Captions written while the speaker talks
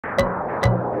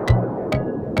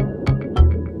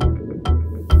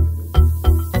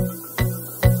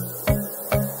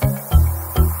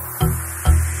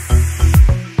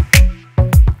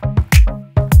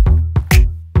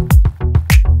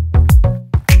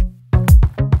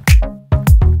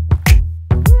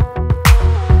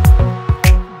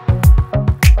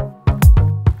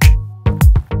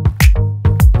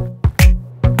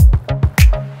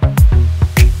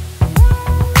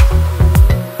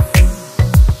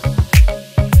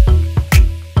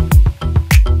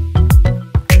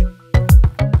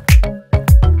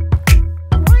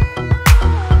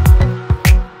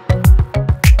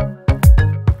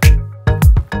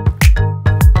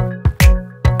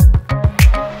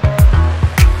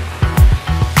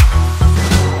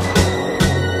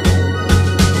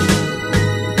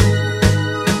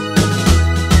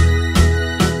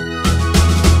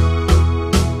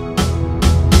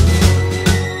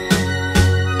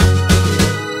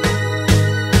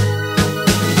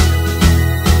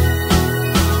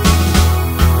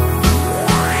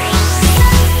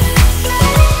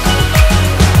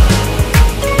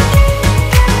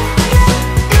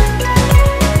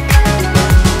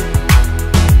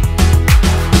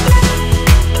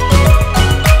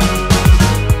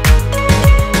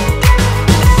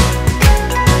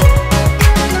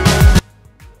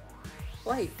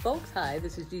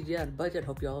Gigi on a budget.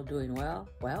 Hope y'all doing well.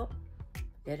 Well,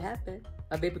 it happened.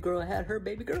 My baby girl had her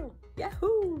baby girl.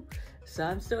 Yahoo! So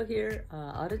I'm still here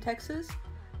out of Texas,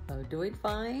 doing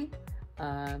fine.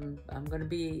 I'm gonna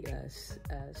be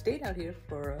staying out here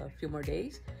for a few more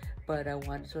days, but I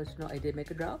wanted to let you know I did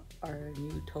make a drop. Our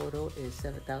new total is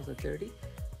 $7,030.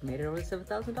 Made it over the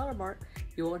 $7,000 mark.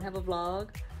 You won't have a vlog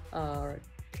or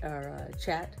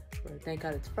chat. Thank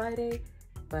God it's Friday,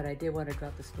 but I did want to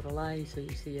drop this little line so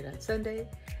you see it on Sunday.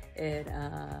 And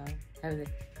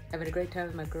having a great time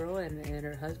with my girl and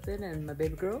her husband and my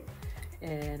baby girl.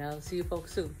 And I'll see you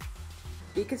folks soon.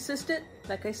 Be consistent,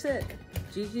 like I said.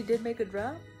 Gigi did make a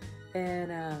drop, and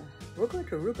we're going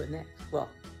to Aruba next. Well,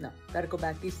 no, gotta go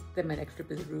back east. Then my next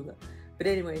trip is Aruba. But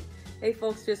anyway, hey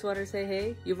folks, just wanted to say,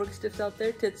 hey, you work stiffs out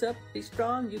there, tits up, be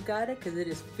strong, you got it, because it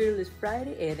is Fearless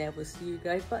Friday, and I will see you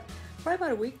guys, but probably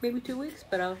about a week, maybe 2 weeks,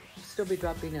 but I'll still be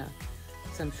dropping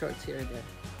some shorts here and there.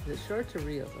 The shorts or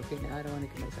reels? Okay, now I don't want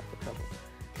to get myself in trouble.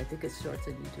 I think it's shorts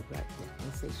on YouTube, right? Yeah,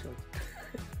 let's say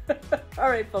shorts. All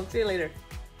right, folks, see you later.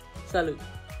 Salud.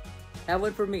 That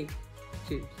one for me.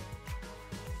 Cheers.